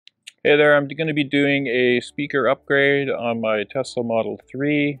Hey there, I'm going to be doing a speaker upgrade on my Tesla Model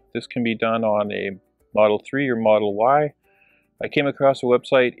 3. This can be done on a Model 3 or Model Y. I came across a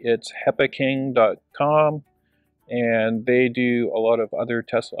website, it's hepaking.com, and they do a lot of other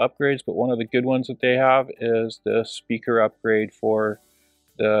Tesla upgrades, but one of the good ones that they have is the speaker upgrade for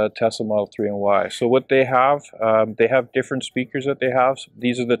the Tesla Model 3 and Y. So what they have different speakers that they have. So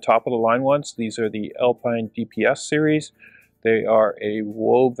these are the top of the line ones. These are the Alpine DPS series. They are a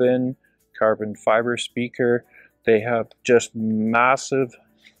woven carbon fiber speaker. They have just massive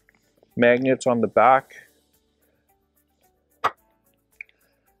magnets on the back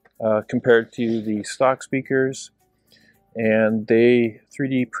compared to the stock speakers. And they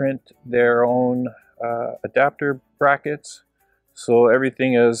 3D print their own adapter brackets. So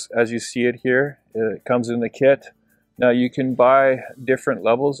everything is as you see it here. It comes in the kit. Now you can buy different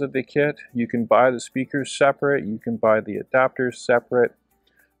levels of the kit. You can buy the speakers separate. You can buy the adapters separate.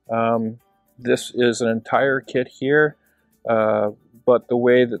 This is an entire kit here, but the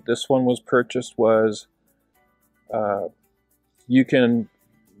way that this one was purchased was the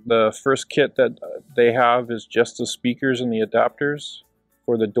first kit that they have is just the speakers and the adapters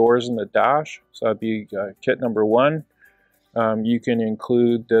for the doors and the dash. So that'd be kit number one. You can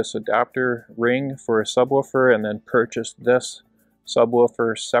include this adapter ring for a subwoofer and then purchase this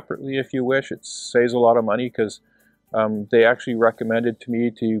subwoofer separately if you wish. It saves a lot of money because they actually recommended to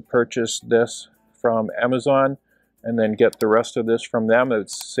me to purchase this from Amazon and then get the rest of this from them. It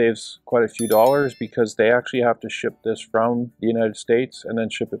saves quite a few dollars because they actually have to ship this from the United States and then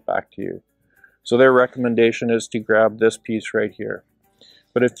ship it back to you. So their recommendation is to grab this piece right here.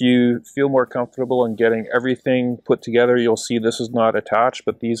 But if you feel more comfortable in getting everything put together, you'll see this is not attached,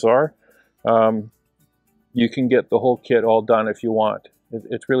 but these are. You can get the whole kit all done if you want.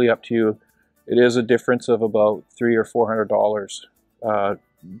 It's really up to you. It is a difference of about $300 or $400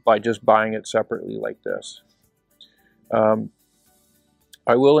 by just buying it separately like this.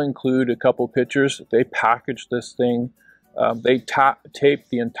 I will include a couple pictures. They packaged this thing. They taped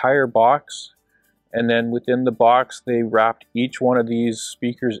the entire box. And then within the box, they wrapped each one of these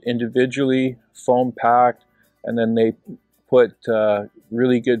speakers individually, foam packed, and then they put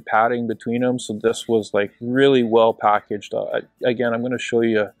really good padding between them. So this was like really well packaged. Again, I'm going to show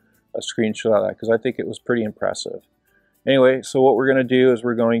you a screenshot of that because I think it was pretty impressive. Anyway, so what we're going to do is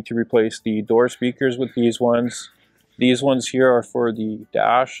we're going to replace the door speakers with these ones. These ones here are for the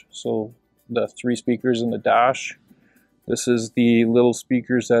dash, so the 3 speakers in the dash. This is the little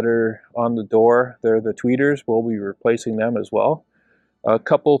speakers that are on the door. They're the tweeters. We'll be replacing them as well. A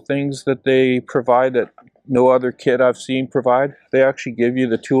couple things that they provide that no other kit I've seen provide. They actually give you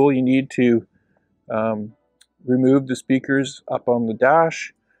the tool you need to remove the speakers up on the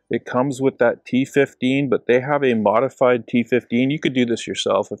dash. It comes with that T15, but they have a modified T15. You could do this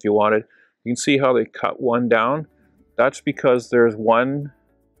yourself if you wanted. You can see how they cut one down. That's because there's one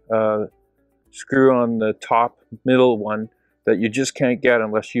screw on the top middle one that you just can't get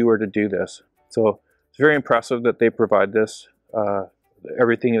unless you were to do this. So it's very impressive that they provide this,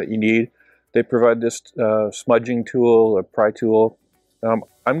 everything that you need. They provide this smudging tool, a pry tool. I'm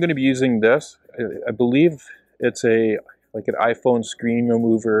going to be using this. I believe it's like an iPhone screen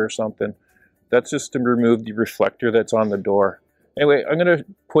remover or something. That's just to remove the reflector that's on the door. Anyway, I'm going to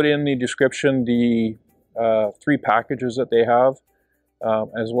put in the description the 3 packages that they have.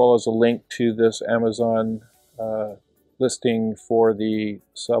 As well as a link to this Amazon listing for the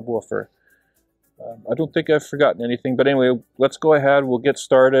subwoofer. I don't think I've forgotten anything, but anyway, let's go ahead, we'll get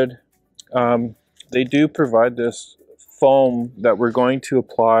started. They do provide this foam that we're going to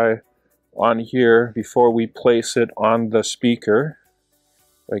apply on here before we place it on the speaker,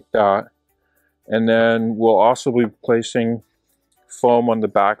 like that. And then we'll also be placing foam on the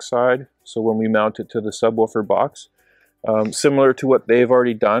back side, so when we mount it to the subwoofer box. Similar to what they've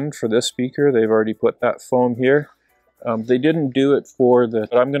already done for this speaker, they've already put that foam here. They didn't do it for the,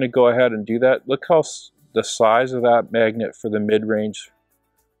 but I'm going to go ahead and do that. Look how the size of that magnet for the mid-range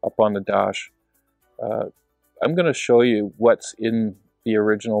up on the dash. I'm going to show you what's in the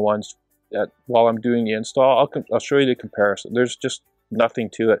original ones while I'm doing the install. I'll show you the comparison. There's just nothing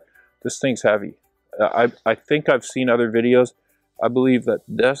to it. This thing's heavy. I think I've seen other videos. I believe that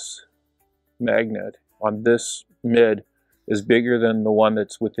this magnet on this mid is bigger than the one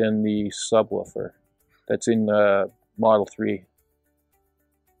that's within the subwoofer that's in the Model 3.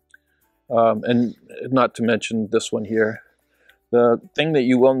 And not to mention this one here. The thing that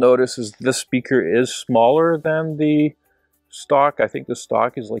you will notice is this speaker is smaller than the stock. I think the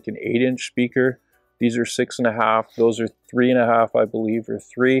stock is like an 8-inch speaker. These are 6.5. Those are 3.5, I believe, or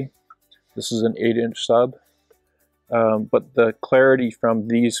 3. This is an 8-inch sub. but the clarity from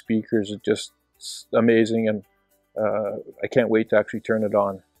these speakers is just amazing, and I can't wait to actually turn it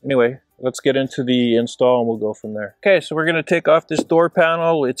on. Anyway, let's get into the install and we'll go from there. Okay, so we're going to take off this door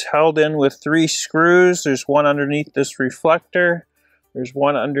panel. It's held in with 3 screws. There's one underneath this reflector. There's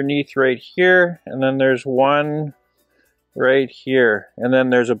one underneath right here, and then there's one right here, and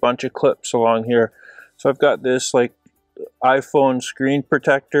then there's a bunch of clips along here. So I've got this like iPhone screen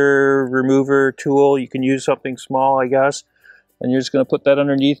protector remover tool. You can use something small, I guess, and you're just going to put that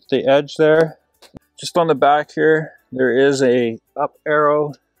underneath the edge there. Just on the back here, there is a up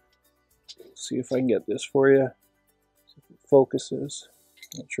arrow. Let's see if I can get this for you. See if it focuses.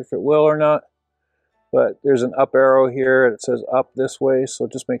 Not sure if it will or not, but there's an up arrow here and it says up this way, so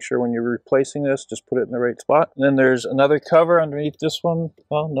just make sure when you're replacing this, just put it in the right spot. And then there's another cover underneath this one.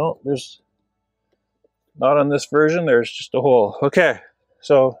 Well, no, there's not on this version, there's just a hole. Okay,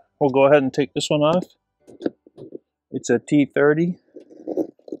 so we'll go ahead and take this one off. It's a T30.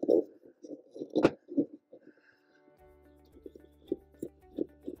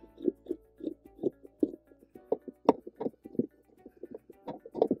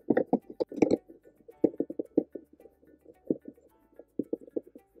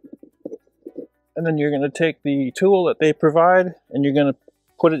 And then you're going to take the tool that they provide and you're going to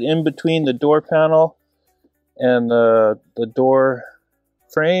put it in between the door panel and the door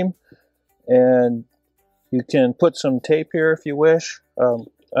frame, and you can put some tape here if you wish.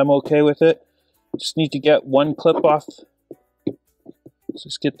 I'm okay with it. Just need to get one clip off.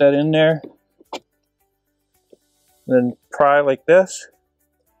 Just get that in there. Then pry like this.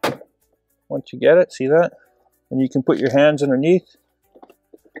 Once you get it, see that? And you can put your hands underneath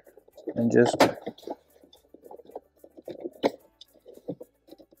and just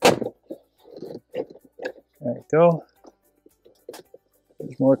there you go.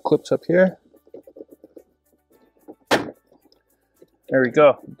 There's more clips up here. There we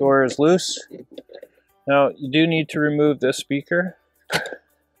go. The door is loose. Now you do need to remove this speaker.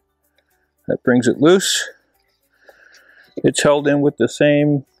 That brings it loose. It's held in with the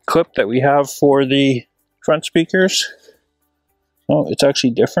same clip that we have for the front speakers. Oh, it's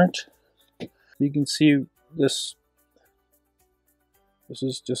actually different. You can see this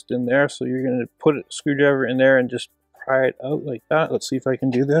is just in there, so you're going to put a screwdriver in there and just pry it out like that. Let's see if I can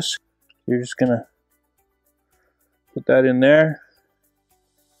do this. You're just going to put that in there,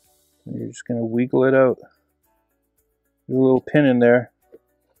 and you're just going to wiggle it out. There's a little pin in there.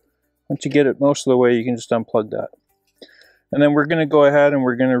 Once you get it most of the way, you can just unplug that. And then we're going to go ahead and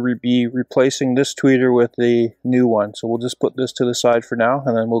we're going to be replacing this tweeter with the new one. So we'll just put this to the side for now,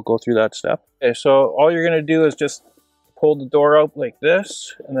 and then we'll go through that step. Okay, so all you're going to do is just pull the door out like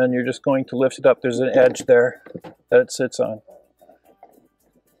this, and then you're just going to lift it up. There's an edge there that it sits on.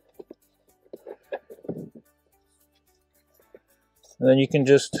 And then you can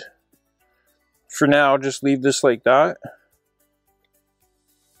just, for now, just leave this like that.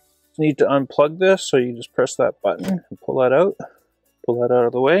 You need to unplug this, so you just press that button and pull that out. Pull that out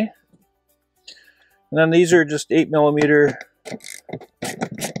of the way. And then these are just 8mm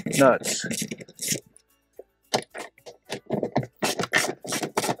nuts.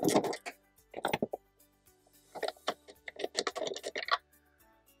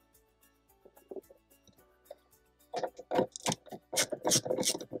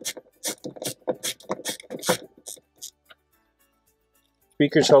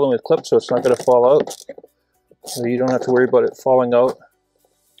 Speaker's held in with clips, so it's not going to fall out. So you don't have to worry about it falling out.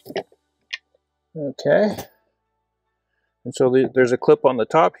 Okay. And so there's a clip on the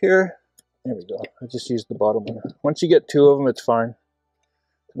top here. There we go. I just used the bottom one. Once you get 2 of them, it's fine.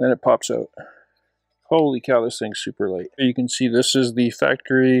 And then it pops out. Holy cow, this thing's super light. You can see this is the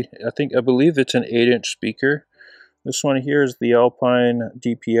factory, I believe it's an 8-inch speaker. This one here is the Alpine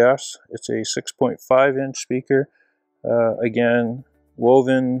DPS. It's a 6.5-inch speaker. Again,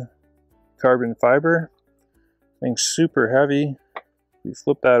 woven carbon fiber. Thing's super heavy. We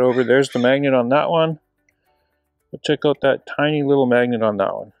flip that over. There's the magnet on that one. But check out that tiny little magnet on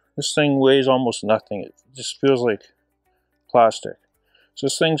that one. This thing weighs almost nothing. It just feels like plastic. So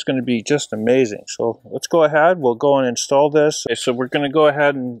this thing's going to be just amazing. So let's go ahead. We'll go and install this. Okay, so we're going to go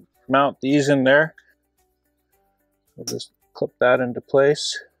ahead and mount these in there. We'll just clip that into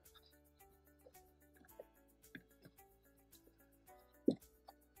place.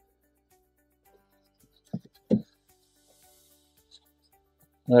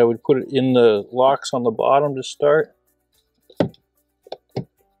 And I would put it in the locks on the bottom to start.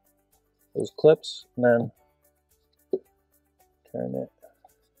 Those clips, and then turn it.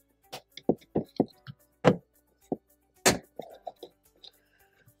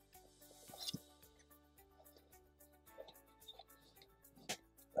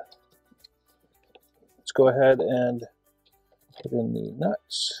 go ahead and put in the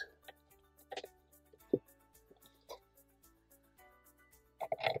nuts.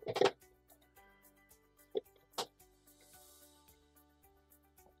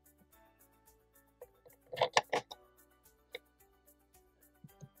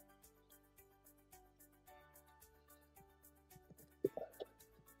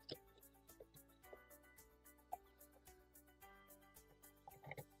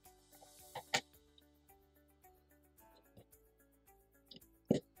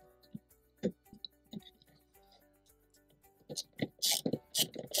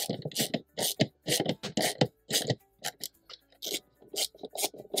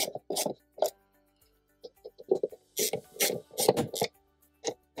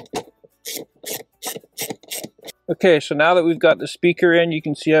 Okay, so now that we've got the speaker in, you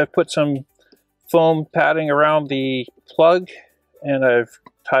can see I've put some foam padding around the plug, and I've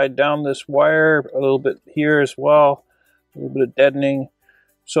tied down this wire a little bit here as well, a little bit of deadening.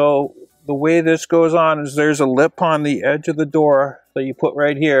 So the way this goes on is there's a lip on the edge of the door that you put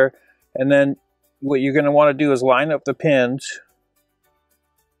right here, and then what you're going to want to do is line up the pins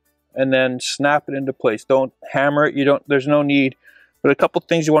and then snap it into place. Don't hammer it, there's no need. But a couple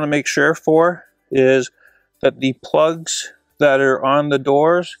things you want to make sure for is that the plugs that are on the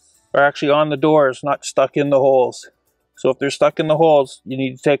doors are actually on the doors, not stuck in the holes. So if they're stuck in the holes, you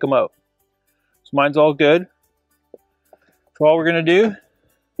need to take them out. So mine's all good. So all we're going to do,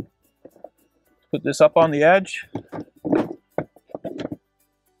 put this up on the edge.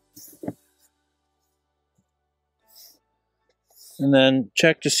 And then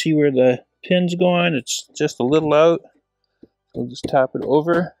check to see where the pin's going. It's just a little out. We'll just tap it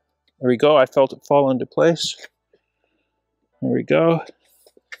over. There we go. I felt it fall into place. There we go.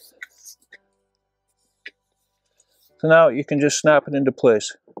 So now you can just snap it into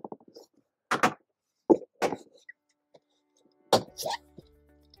place.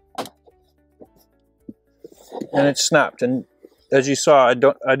 And it's snapped. And as you saw,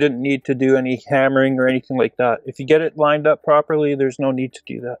 I didn't need to do any hammering or anything like that. If you get it lined up properly, there's no need to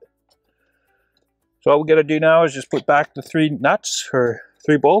do that. So all we got to do now is just put back the 3 nuts or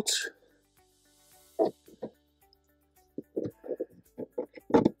 3 bolts.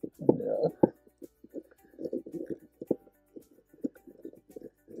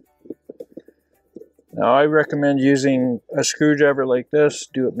 Now I recommend using a screwdriver like this.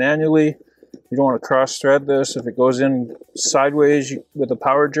 Do it manually. You don't want to cross thread this. If it goes in sideways with a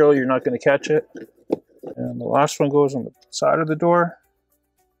power drill, you're not going to catch it. And the last one goes on the side of the door.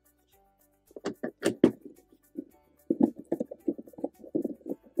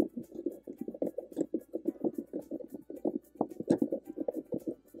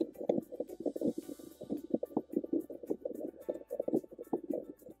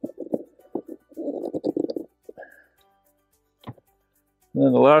 And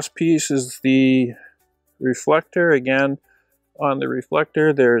then the last piece is the reflector. Again, on the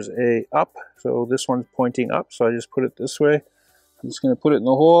reflector there's a up, so this one's pointing up, so I just put it this way. I'm just going to put it in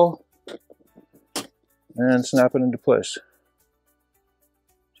the hole and snap it into place.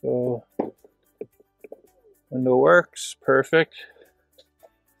 So window works, perfect.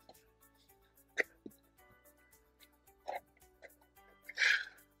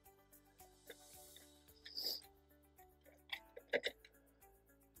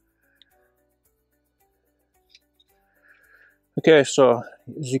 Okay, so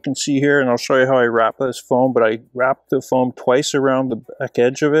as you can see here, and I'll show you how I wrap this foam, but I wrap the foam twice around the back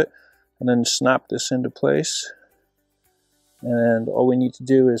edge of it and then snap this into place. And all we need to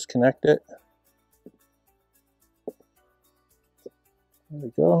do is connect it. There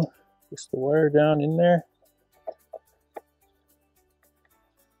we go. Push the wire down in there.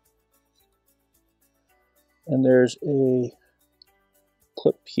 And there's a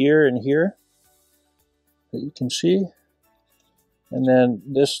clip here and here that you can see. And then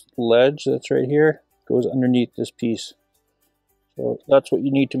this ledge that's right here goes underneath this piece. So that's what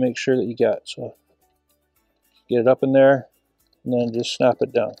you need to make sure that you get. So get it up in there and then just snap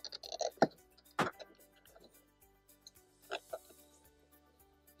it down.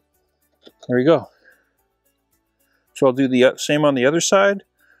 There we go. So I'll do the same on the other side,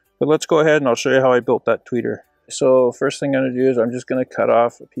 but let's go ahead and I'll show you how I built that tweeter. So first thing I'm going to do is I'm just going to cut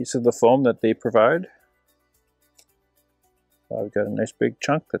off a piece of the foam that they provide. I've got a nice big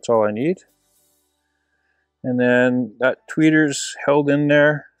chunk, that's all I need. And then that tweeter's held in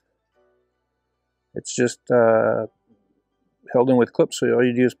there. It's just held in with clips, so all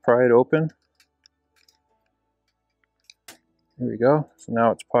you do is pry it open. There we go. So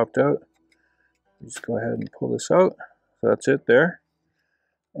now it's popped out. Just go ahead and pull this out. So that's it there.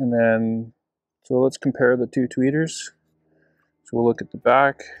 And then So let's compare the two tweeters. So we'll look at the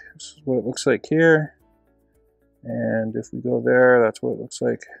back. This is what it looks like here. And if we go there, that's what it looks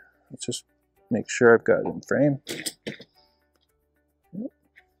like. Let's just make sure I've got it in frame.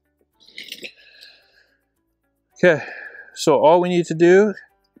 Okay, so all we need to do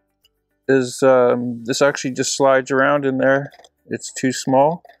is, this actually just slides around in there. It's too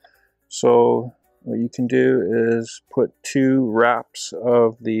small. So what you can do is put 2 wraps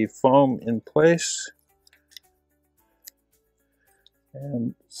of the foam in place.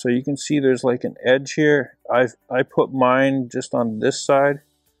 And so you can see there's like an edge here. I put mine just on this side.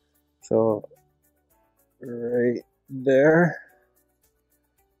 So right there.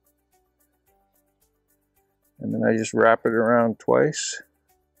 And then I just wrap it around twice.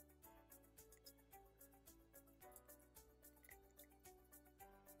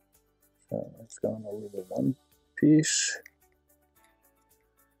 So it's gone over the one piece.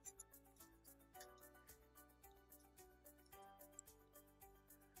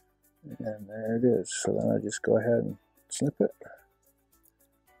 And there it is. So then I just go ahead and snip it.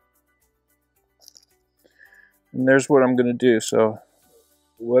 And there's what I'm going to do. So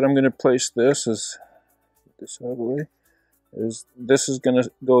what I'm going to place this is, this out of the way, is this is going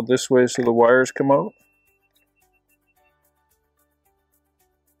to go this way so the wires come out.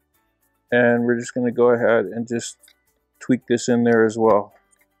 And we're just going to go ahead and just tweak this in there as well.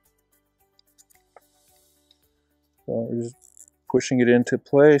 So we're just pushing it into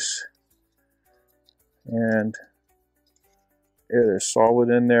place. And it is solid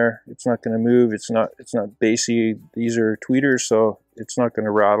in there. It's not going to move. It's not bassy. These are tweeters, so it's not going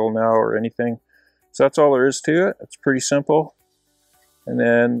to rattle now or anything. So that's all there is to it. It's pretty simple. And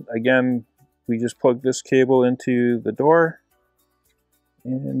then again, we just plug this cable into the door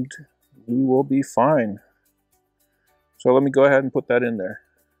and we will be fine. So let me go ahead and put that in there.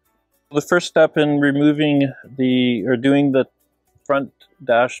 The first step in removing doing the front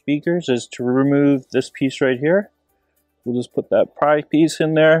dash speakers is to remove this piece right here. We'll just put that pry piece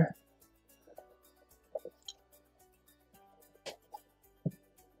in there.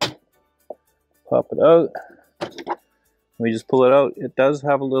 Pop it out. We just pull it out. It does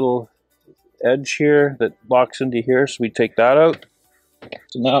have a little edge here that locks into here, so we take that out.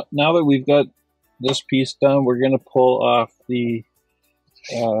 So now that we've got this piece done, we're going to pull off the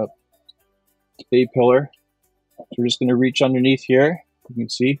A-pillar. So we're just going to reach underneath here, you can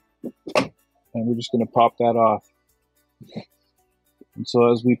see, and we're just going to pop that off. And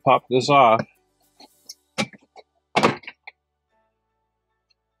so as we pop this off,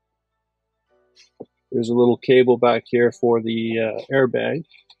 there's a little cable back here for the airbag.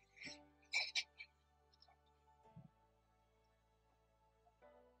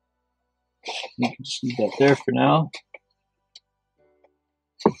 You can just leave that there for now.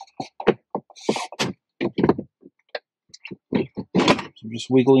 So I'm just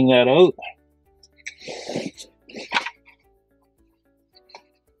wiggling that out.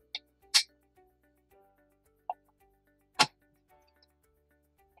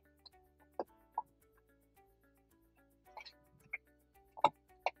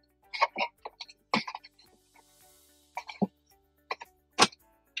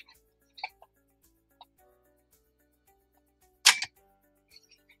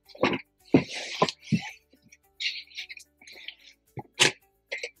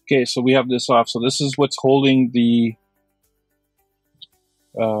 Okay, so we have this off. So this is what's holding the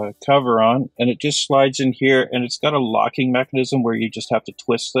cover on, and it just slides in here, and it's got a locking mechanism where you just have to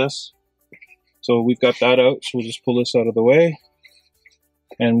twist this. So we've got that out, so we'll just pull this out of the way,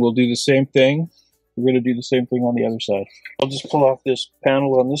 and we'll do the same thing. We're going to do the same thing on the other side. I'll just pull off this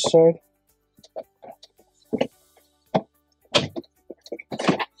panel on this side.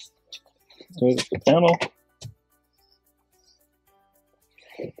 There's the panel.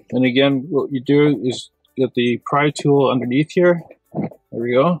 And again, what you do is get the pry tool underneath here. There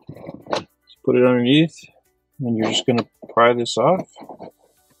we go. Just put it underneath, and you're just going to pry this off.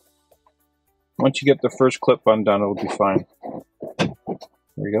 Once you get the first clip undone, it'll be fine. There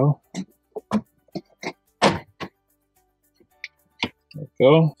we go. There we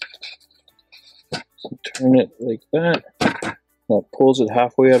go. So turn it like that. That pulls it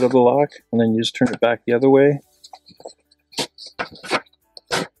halfway out of the lock, and then you just turn it back the other way.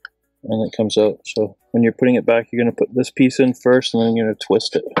 And it comes out. So when you're putting it back, you're going to put this piece in first, and then you're going to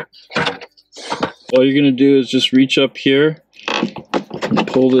twist it. All you're going to do is just reach up here and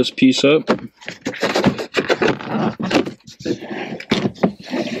pull this piece up.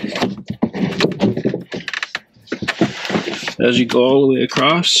 As you go all the way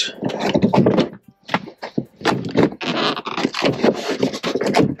across.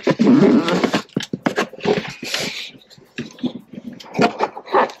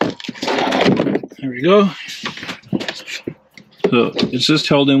 we go. So it's just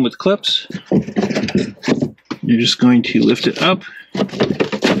held in with clips. You're just going to lift it up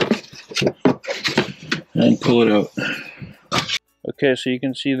and pull it out. Okay, so you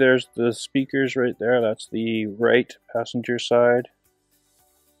can see there's the speakers right there. That's the right passenger side.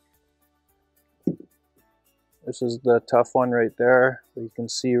 This is the tough one right there. You can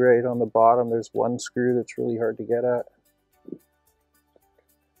see right on the bottom there's one screw that's really hard to get at.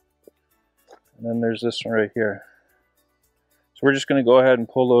 And then there's this one right here. So we're just going to go ahead and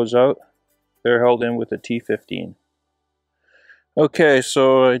pull those out. They're held in with a T15. Okay,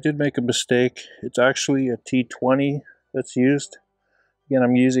 so I did make a mistake. It's actually a T20 that's used. Again,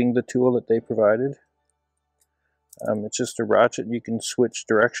 I'm using the tool that they provided. It's just a ratchet and you can switch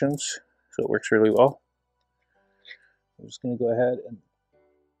directions, so it works really well. I'm just going to go ahead and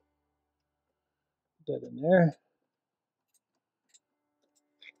put that in there.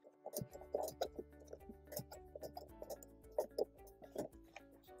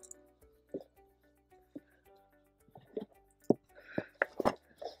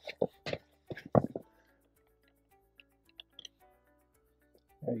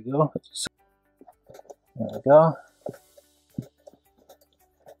 There you go. There we go.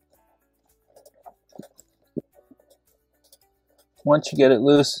 Once you get it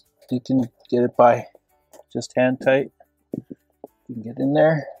loose, you can get it by just hand tight. You can get in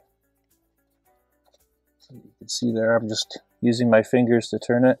there. So you can see there, I'm just using my fingers to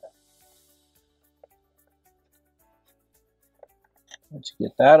turn it. Once you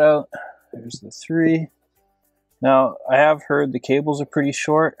get that out, there's the 3. Now, I have heard the cables are pretty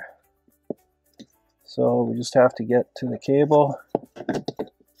short, so we just have to get to the cable.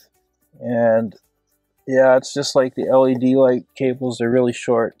 And yeah, it's just like the LED light cables, they're really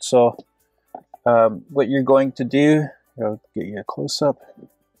short. So what you're going to do, I'll get you a close-up.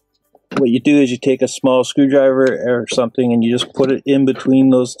 What you do is you take a small screwdriver or something and you just put it in between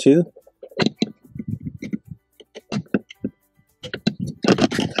those two.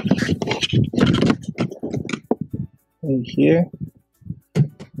 Right here,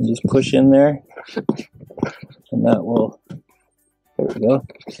 and just push in there, and that will, there we go.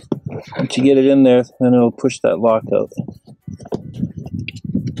 Once you get it in there, then it'll push that lock out.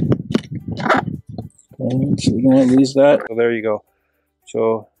 And so we don't lose that. So there you go.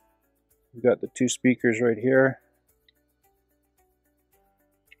 So we've got the 2 speakers right here.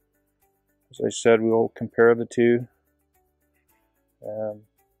 As I said, we will compare the 2.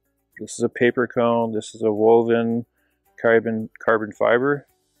 This is a paper cone. This is a woven carbon fiber.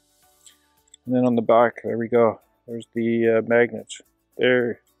 And then on the back, there we go. There's the magnets.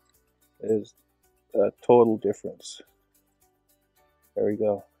 There is a total difference. There we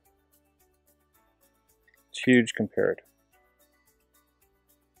go. It's huge compared.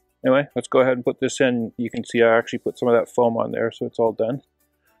 Anyway, let's go ahead and put this in. You can see I actually put some of that foam on there, so it's all done.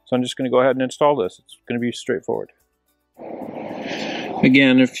 So I'm just going to go ahead and install this. It's going to be straightforward.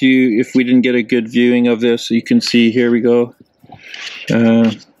 Again, if we didn't get a good viewing of this, you can see, here we go.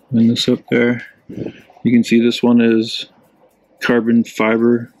 And this up there, you can see this one is carbon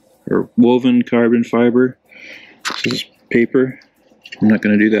fiber, or woven carbon fiber. This is paper. I'm not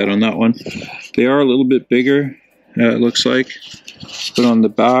going to do that on that one. They are a little bit bigger, it looks like. But on the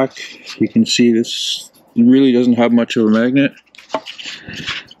back, you can see this really doesn't have much of a magnet.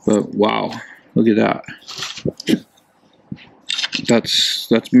 But wow, look at that.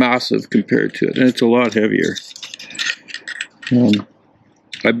 That's massive compared to it, and it's a lot heavier.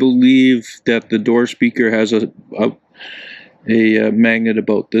 I believe that the door speaker has a magnet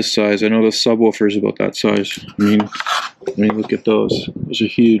about this size. I know the subwoofer is about that size. I mean, look at those. Those are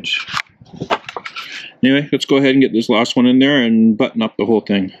huge. Anyway, let's go ahead and get this last one in there and button up the whole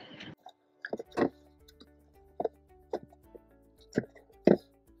thing.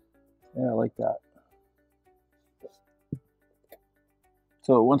 Yeah, I like that.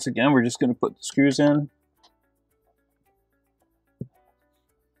 So once again, we're just going to put the screws in.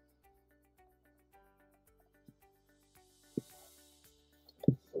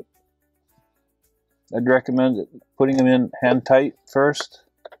 I'd recommend putting them in hand tight first,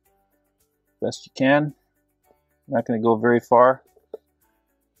 best you can. I'm not going to go very far.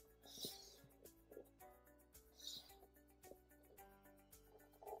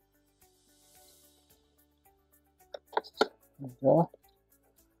 There we go.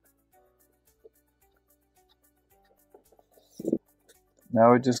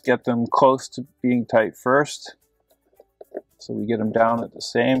 Now we just get them close to being tight first, so we get them down at the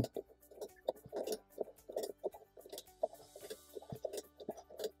same.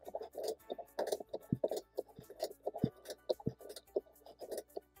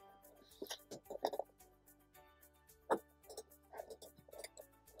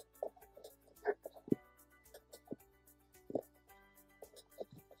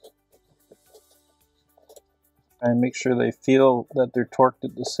 and make sure they feel that they're torqued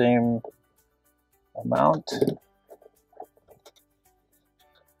at the same amount.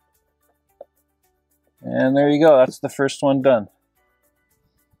 And there you go, that's the first one done.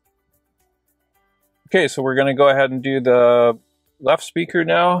 Okay, so we're going to go ahead and do the left speaker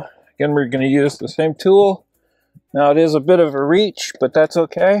now. Again, we're going to use the same tool. Now it is a bit of a reach, but that's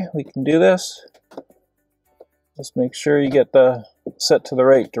okay. We can do this. Just make sure you get the set to the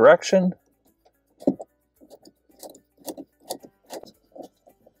right direction.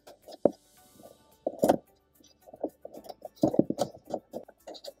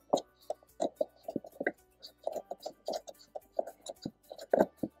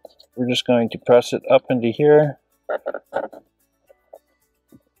 We're just going to press it up into here.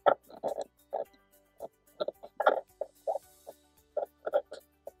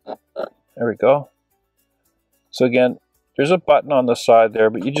 There we go. So again, there's a button on the side there,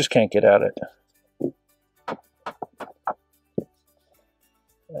 but you just can't get at it.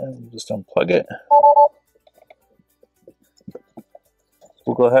 And just unplug it.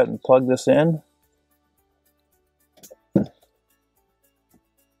 We'll go ahead and plug this in. And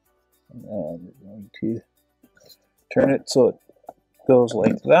we're going to turn it so it goes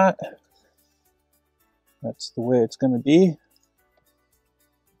like that. That's the way it's going to be.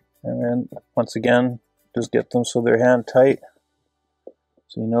 And then once again, just get them so they're hand tight,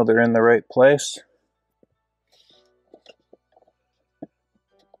 so you know they're in the right place.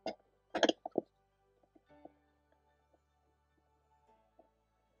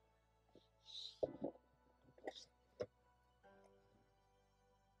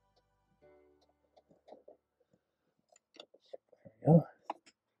 There we go.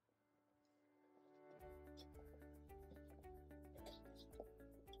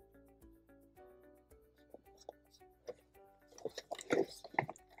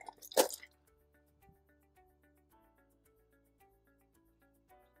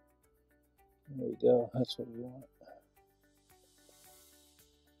 There we go, that's what we want.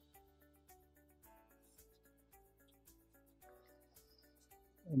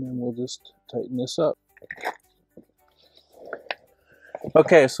 And then we'll just tighten this up.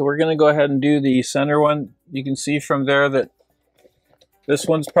 Okay, so we're going to go ahead and do the center one. You can see from there that this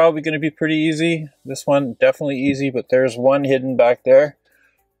one's probably going to be pretty easy. This one definitely easy, but there's one hidden back there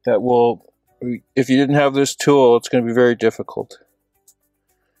that will, if you didn't have this tool, it's going to be very difficult.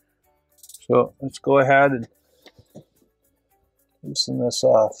 So let's go ahead and loosen this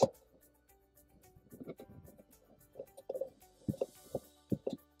off.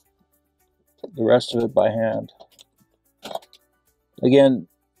 The rest of it by hand. Again,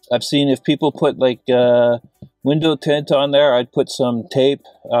 I've seen if people put like window tint on there, I'd put some tape.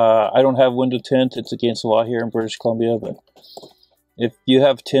 I don't have window tint, it's against the law here in British Columbia, but if you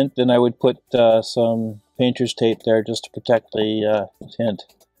have tint, then I would put some painter's tape there just to protect the tint.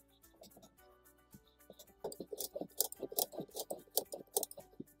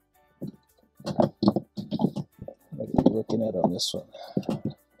 What are you looking at on this one?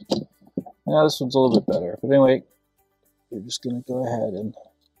 Now this one's a little bit better, but anyway, we're just going to go ahead and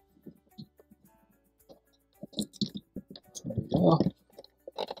there we go.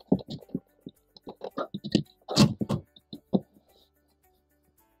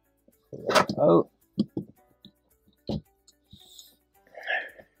 Pull that out.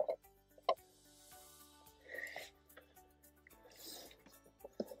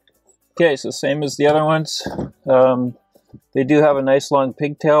 Okay, so same as the other ones. They do have a nice long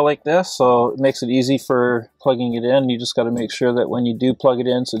pigtail like this, so it makes it easy for plugging it in. You just got to make sure that when you do plug it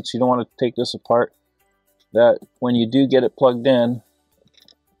in, since you don't want to take this apart, that when you do get it plugged in,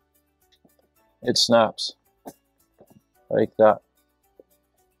 it snaps like that.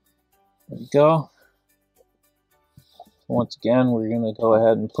 There we go. Once again, we're going to go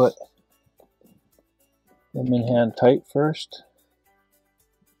ahead and put them in hand tight first.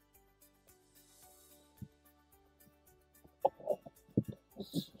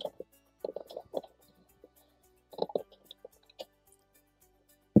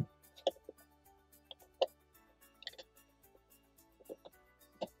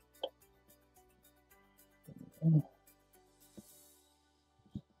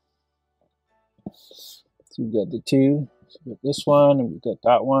 So we've got the two, so we've got this one and we've got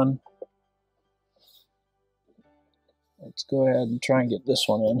that one. Let's go ahead and try and get this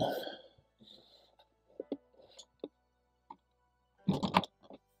one in.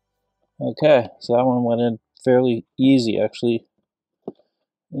 Okay, so that one went in fairly easy actually.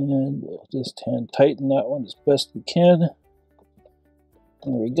 And we'll just hand tighten that one as best we can.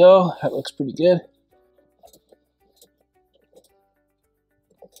 There we go, that looks pretty good.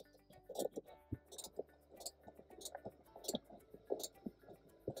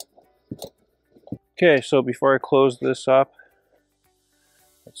 Okay, so before I close this up,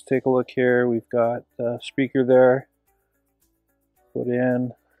 let's take a look here. We've got the speaker there put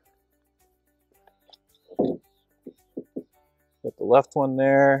in. Got the left one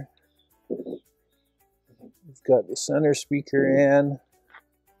there. We've got the center speaker in.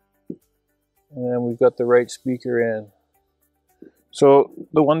 And then we've got the right speaker in. So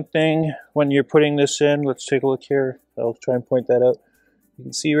the one thing when you're putting this in, let's take a look here. I'll try and point that out. You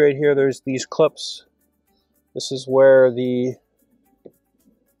can see right here there's these clips. This is where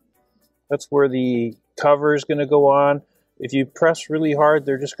that's where the cover is going to go on. If you press really hard,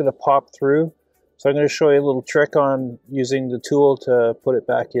 they're just going to pop through. So I'm going to show you a little trick on using the tool to put it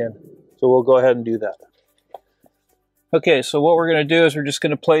back in. So we'll go ahead and do that. Okay, so what we're going to do is we're just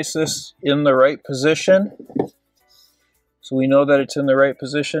going to place this in the right position. So we know that it's in the right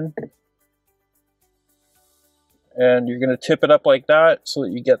position. And you're going to tip it up like that so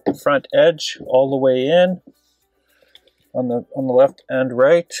that you get the front edge all the way in on the left and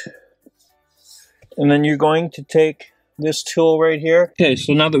right. And then you're going to take this tool right here. Okay,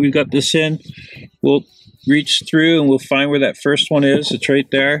 so now that we've got this in, we'll reach through and we'll find where that first one is. It's right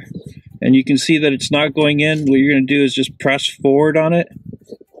there. And you can see that it's not going in. What you're going to do is just press forward on it.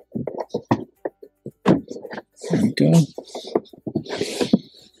 There we go.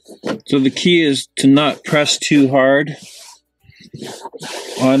 So the key is to not press too hard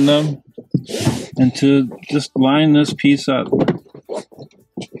on them and to just line this piece up.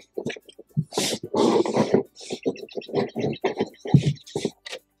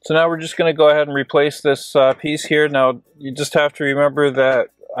 So now we're just going to go ahead and replace this piece here. Now you just have to remember that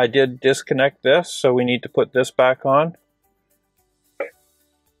I did disconnect this, so we need to put this back on.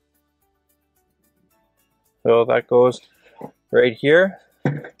 So that goes right here.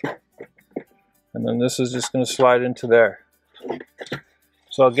 And then this is just going to slide into there.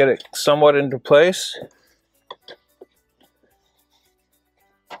 So I'll get it somewhat into place.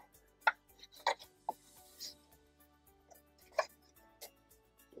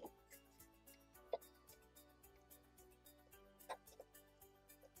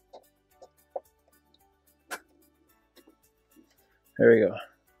 There we go.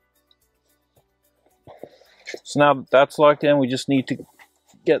 So now that that's locked in, we just need to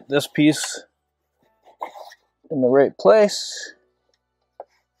get this piece in the right place.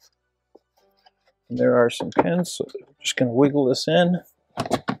 And there are some pins, so we're just going to wiggle this in.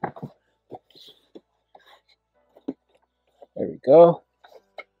 There we go.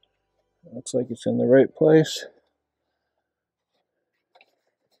 Looks like it's in the right place.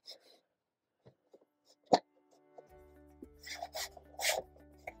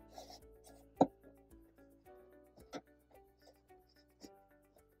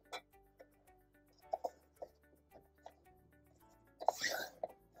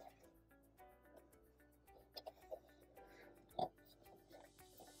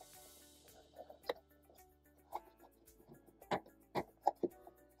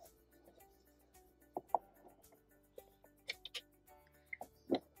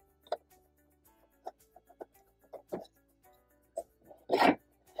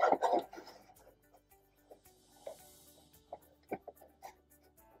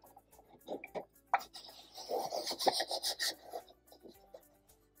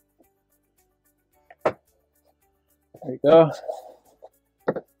 There you go.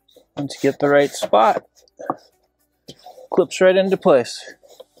 Once you get the right spot, clips right into place.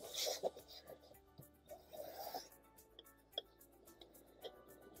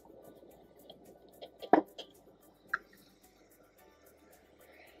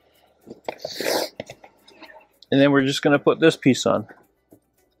 And then we're just going to put this piece on.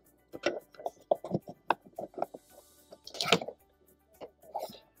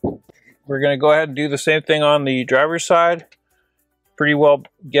 We're going to go ahead and do the same thing on the driver's side. Pretty well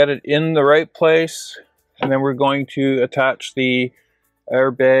get it in the right place. And then we're going to attach the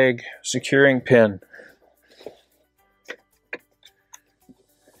airbag securing pin.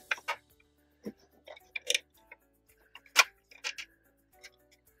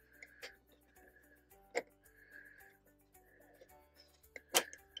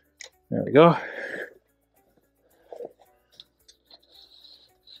 There we go.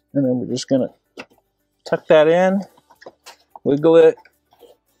 And then we're just going to tuck that in, wiggle it.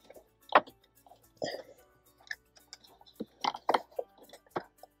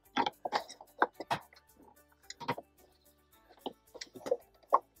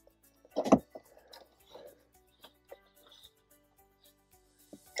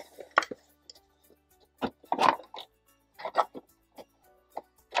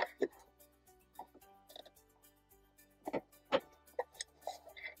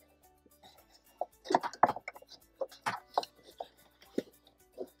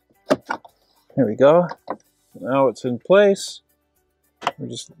 Here we go. Now it's in place. We're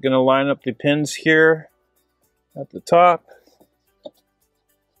just going to line up the pins here at the top.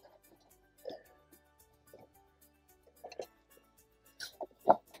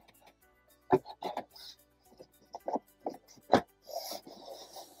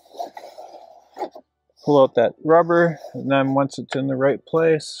 Pull out that rubber, and then once it's in the right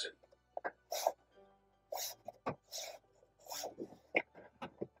place,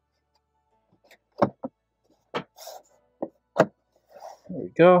 there we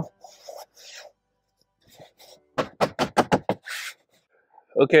go.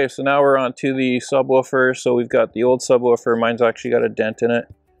 Okay, so now we're on to the subwoofer. So we've got the old subwoofer. Mine's actually got a dent in it.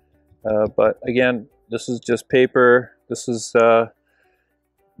 But again, this is just paper. This is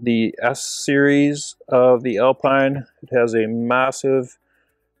the S-Series of the Alpine. It has a massive,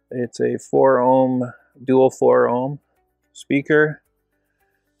 it's a 4 ohm, dual 4 ohm speaker.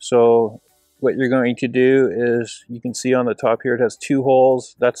 So what you're going to do is, you can see on the top here, it has 2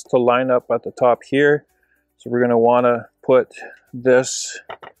 holes. That's to line up at the top here. So we're going to want to put this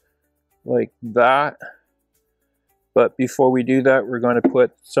like that. But before we do that, we're going to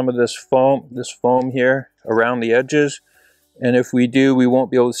put some of this foam here around the edges. And if we do, we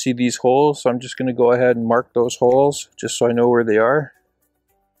won't be able to see these holes. So I'm just going to go ahead and mark those holes just so I know where they are.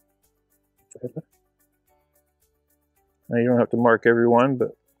 Now you don't have to mark every one, but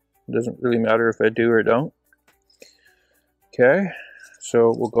it doesn't really matter if I do or don't. Okay,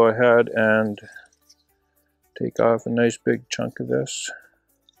 so we'll go ahead and take off a nice big chunk of this.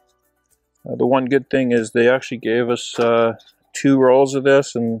 The one good thing is they actually gave us 2 rolls of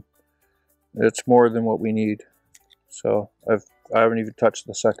this, and it's more than what we need. So I haven't even touched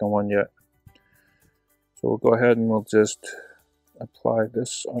the second one yet. So we'll go ahead and we'll just apply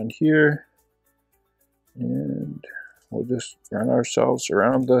this on here, and we'll just run ourselves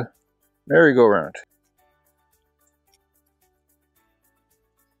around the merry-go-round.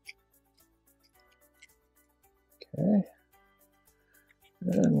 Okay,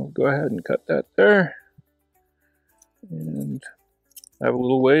 and we'll go ahead and cut that there, and have a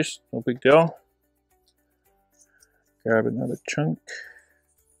little waste, no big deal. Grab another chunk.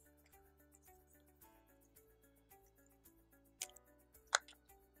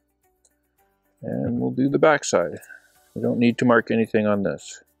 And we'll do the back side. We don't need to mark anything on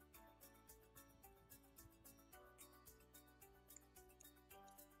this.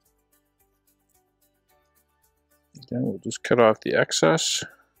 Again, we'll just cut off the excess.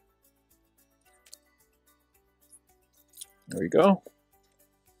 There we go.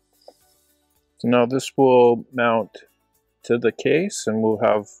 So now this will mount to the case, and we'll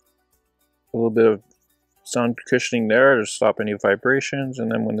have a little bit of sound cushioning there to stop any vibrations,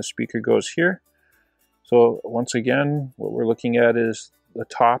 and then when the speaker goes here. So once again, what we're looking at is the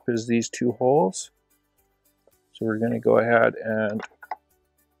top is these 2 holes. So we're going to go ahead and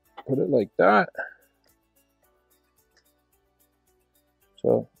put it like that.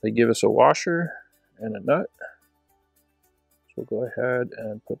 So they give us a washer and a nut. So we'll go ahead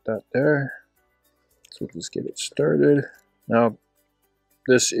and put that there. So we'll just get it started. Now,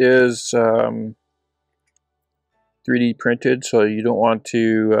 this is 3D printed, so you don't want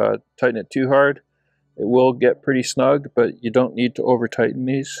to tighten it too hard. It will get pretty snug, but you don't need to over tighten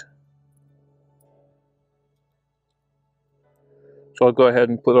these. So I'll go ahead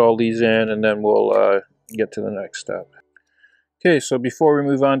and put all these in, and then we'll get to the next step. Okay, so before we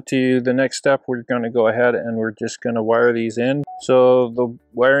move on to the next step, we're going to go ahead and we're just going to wire these in. So the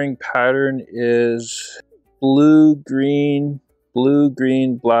wiring pattern is blue, green,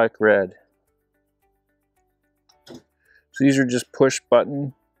 black, red. So these are just push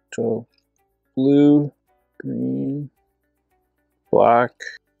button. So blue, green, black,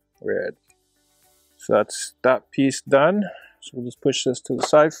 red. So that's that piece done. So we'll just push this to the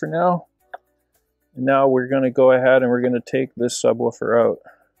side for now. And now we're going to go ahead and we're going to take this subwoofer out.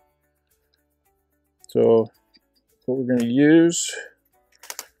 So what we're going to use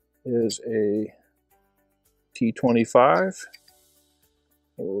is a T25.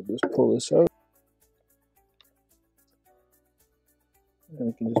 So we'll just pull this out. And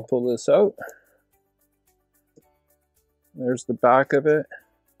we can just pull this out. There's the back of it.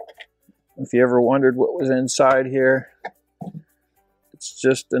 If you ever wondered what was inside here, it's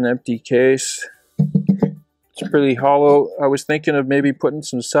just an empty case. It's pretty hollow. I was thinking of maybe putting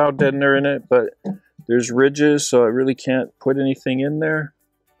some sound deadener in it, but there's ridges, so I really can't put anything in there.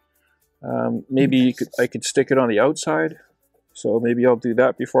 Maybe I could stick it on the outside, so maybe I'll do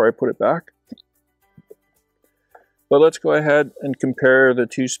that before I put it back. But let's go ahead and compare the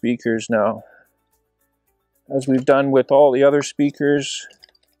 2 speakers now. As we've done with all the other speakers,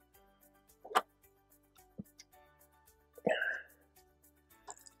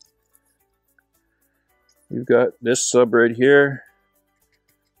 you've got this sub right here.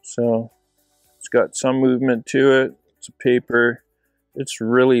 So it's got some movement to it. It's a paper. It's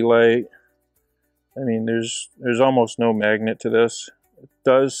really light. I mean, there's almost no magnet to this. It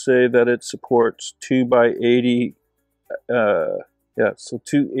does say that it supports 2x80. Yeah, so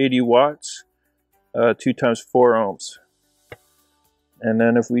 280 watts, 2 times 4 ohms. And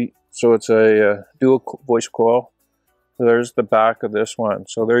then if we, so it's a dual voice coil. So there's the back of this one.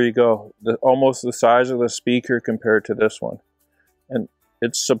 So there you go. Almost the size of the speaker compared to this one. And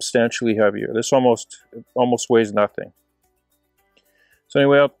it's substantially heavier. This almost weighs nothing. So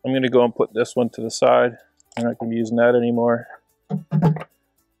anyway, I'm going to go and put this one to the side. I'm not going to be using that anymore.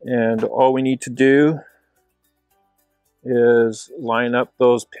 And all we need to do is line up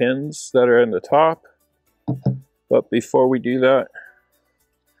those pins that are in the top. But before we do that,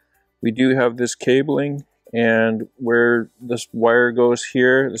 we do have this cabling, and where this wire goes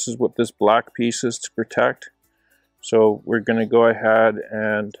here, this is what this black piece is to protect. So we're going to go ahead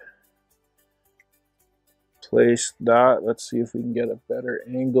and place that. Let's see if we can get a better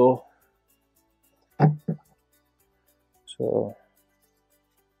angle. So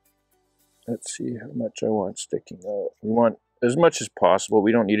let's see how much I want sticking out. We want as much as possible.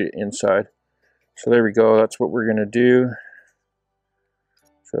 We don't need it inside. So there we go. That's what we're going to do.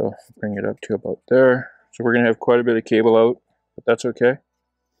 So bring it up to about there. So we're going to have quite a bit of cable out, but that's okay.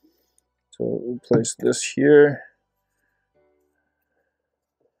 So we'll place this here.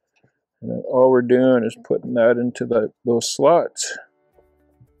 And then all we're doing is putting that into those slots.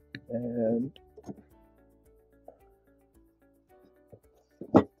 And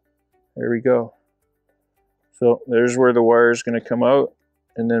there we go. So there's where the wire is going to come out.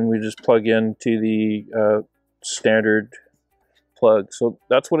 And then we just plug into the standard plug. So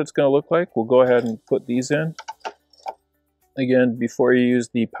that's what it's going to look like. We'll go ahead and put these in. Again, before you use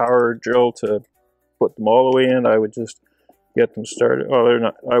the power drill to put them all the way in, I would just get them started. Oh, they're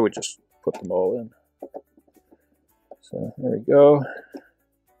not. I would just put them all in. So there we go.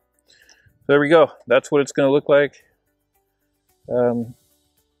 There we go. That's what it's going to look like.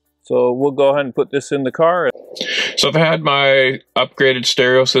 So we'll go ahead and put this in the car. So I've had my upgraded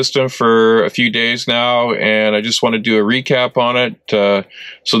stereo system for a few days now, and I just want to do a recap on it.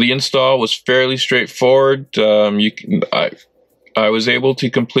 So the install was fairly straightforward. I was able to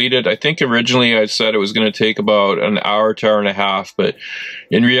complete it. I think originally I said it was going to take about an hour to hour and a half, but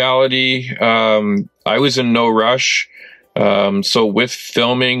in reality, I was in no rush. So with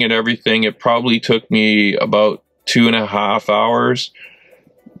filming and everything, it probably took me about 2.5 hours,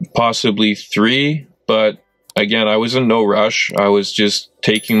 possibly 3, but again, I was in no rush. I was just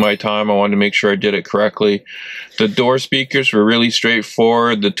taking my time. I wanted to make sure I did it correctly. The door speakers were really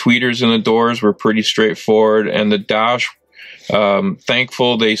straightforward. The tweeters in the doors were pretty straightforward, and the dash,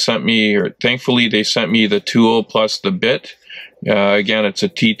 thankfully they sent me the tool plus the bit. Again, it's a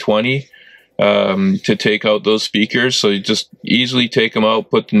T20 to take out those speakers, so you just easily take them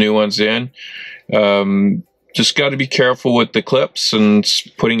out, put the new ones in. Just got to be careful with the clips and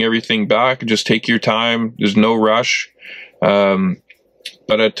putting everything back. Just take your time. There's no rush. But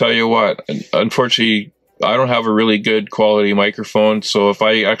I tell you what, unfortunately, I don't have a really good quality microphone, so if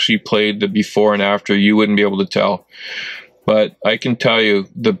I actually played the before and after, you wouldn't be able to tell. But I can tell you,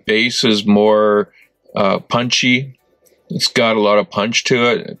 the bass is more punchy. It's got a lot of punch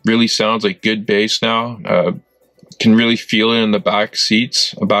to it. It really sounds like good bass now. Can really feel it in the back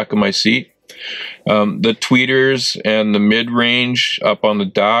of my seat. The tweeters and the mid-range up on the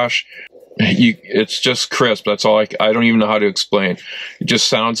dash, it's just crisp. That's all. I don't even know how to explain. It just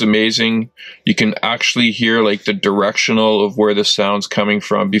sounds amazing. You can actually hear like the directional of where the sound's coming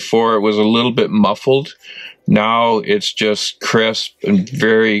from. Before it was a little bit muffled. Now it's just crisp and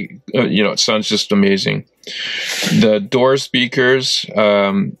very, it sounds just amazing. The door speakers,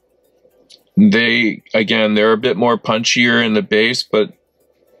 they're a bit more punchier in the bass, but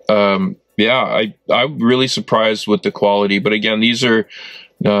yeah, I'm really surprised with the quality. But again, these are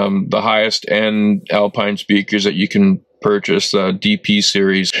the highest end Alpine speakers that you can purchase, DP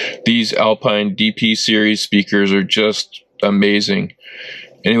series. These Alpine DP series speakers are just amazing.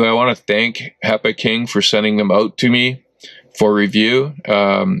 Anyway, I want to thank Hepaking for sending them out to me for review.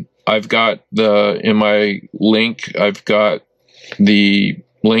 I've got in my link, I've got the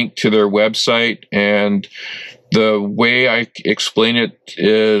link to their website, and the way I explain it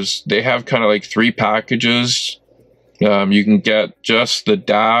is they have kind of like 3 packages. You can get just the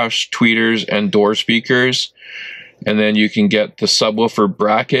dash, tweeters, and door speakers. And then you can get the subwoofer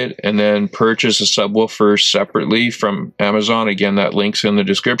bracket and then purchase a subwoofer separately from Amazon. Again, that link's in the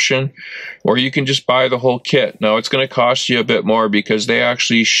description. Or you can just buy the whole kit. Now, it's going to cost you a bit more because they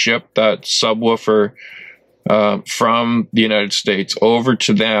actually ship that subwoofer from the United States over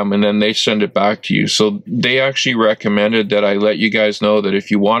to them, and then they send it back to you. So they actually recommended that I let you guys know that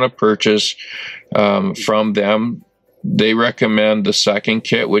if you want to purchase from them, they recommend the second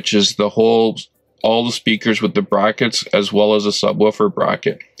kit, which is all the speakers with the brackets as well as a subwoofer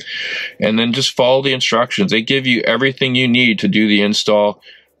bracket. And then just follow the instructions. They give you everything you need to do the install.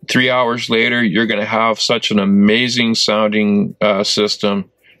 3 hours later, you're going to have such an amazing sounding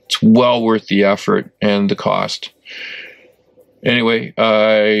system. It's well worth the effort and the cost. Anyway,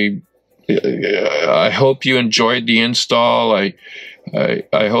 I hope you enjoyed the install. I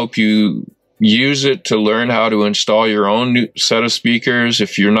hope you use it to learn how to install your own new set of speakers.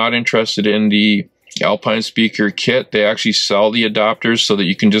 If you're not interested in the Alpine speaker kit, they actually sell the adapters so that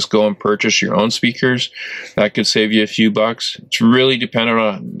you can just go and purchase your own speakers. That could save you a few bucks. It's really dependent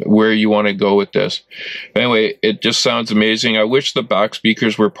on where you want to go with this. Anyway, it just sounds amazing. I wish the back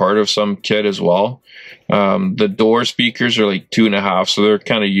speakers were part of some kit as well. The door speakers are like 2.5, so they're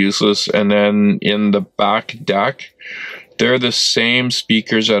kind of useless. And then in the back deck, they're the same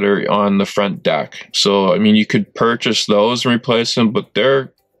speakers that are on the front deck. So, I mean, you could purchase those and replace them, but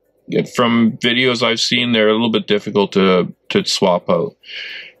they're, from videos I've seen, they're a little bit difficult to swap out.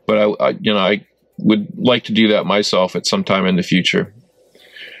 But I would like to do that myself at some time in the future.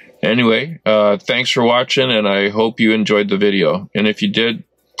 Anyway, thanks for watching, and I hope you enjoyed the video. And if you did,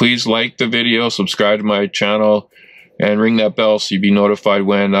 please like the video, subscribe to my channel, and ring that bell so you'll be notified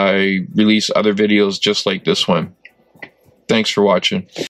when I release other videos just like this one. Thanks for watching.